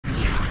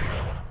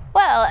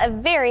Well, a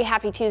very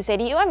happy Tuesday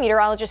to you. I'm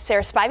meteorologist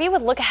Sarah Spivey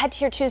with a look ahead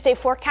to your Tuesday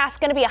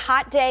forecast. Going to be a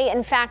hot day.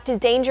 In fact,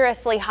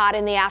 dangerously hot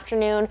in the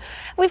afternoon.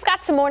 We've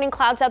got some morning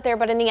clouds out there,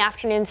 but in the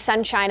afternoon,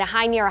 sunshine, a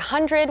high near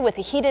 100 with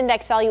a heat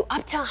index value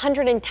up to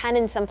 110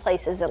 in some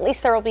places. At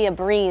least there will be a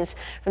breeze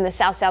from the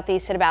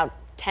south-southeast at about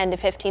 10 to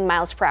 15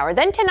 miles per hour.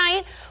 Then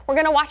tonight, we're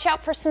going to watch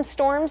out for some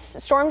storms.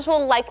 Storms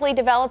will likely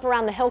develop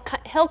around the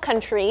hill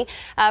country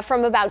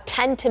from about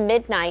 10 to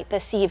midnight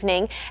this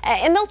evening,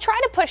 and they'll try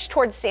to push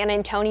towards San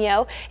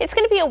Antonio. It's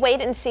going to be a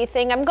wait and see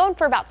thing. I'm going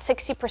for about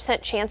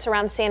 60% chance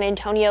around San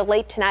Antonio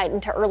late tonight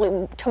into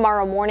early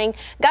tomorrow morning.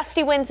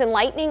 Gusty winds and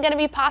lightning going to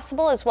be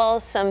possible, as well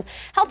as some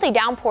healthy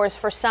downpours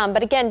for some.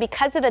 But again,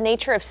 because of the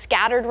nature of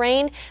scattered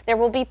rain, there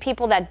will be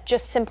people that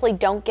just simply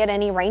don't get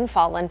any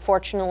rainfall,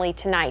 unfortunately,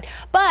 tonight.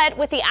 But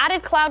with the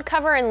added cloud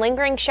cover and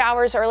lingering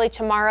showers early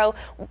tomorrow,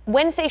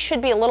 Wednesday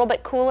should be a little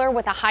bit cooler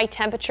with a high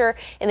temperature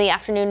in the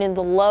afternoon in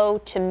the low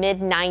to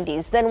mid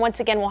 90s. Then once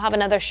again, we'll have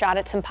another shot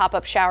at some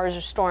pop-up showers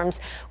or storms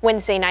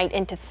Wednesday night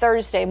into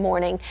Thursday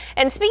morning.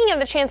 And speaking of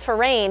the chance for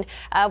rain,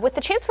 with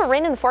the chance for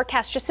rain in the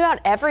forecast just about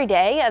every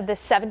day of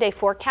this 7-day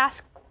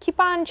forecast, keep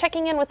on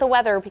checking in with the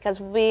weather because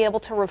we'll be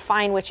able to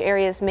refine which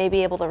areas may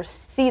be able to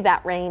see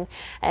that rain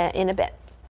in a bit.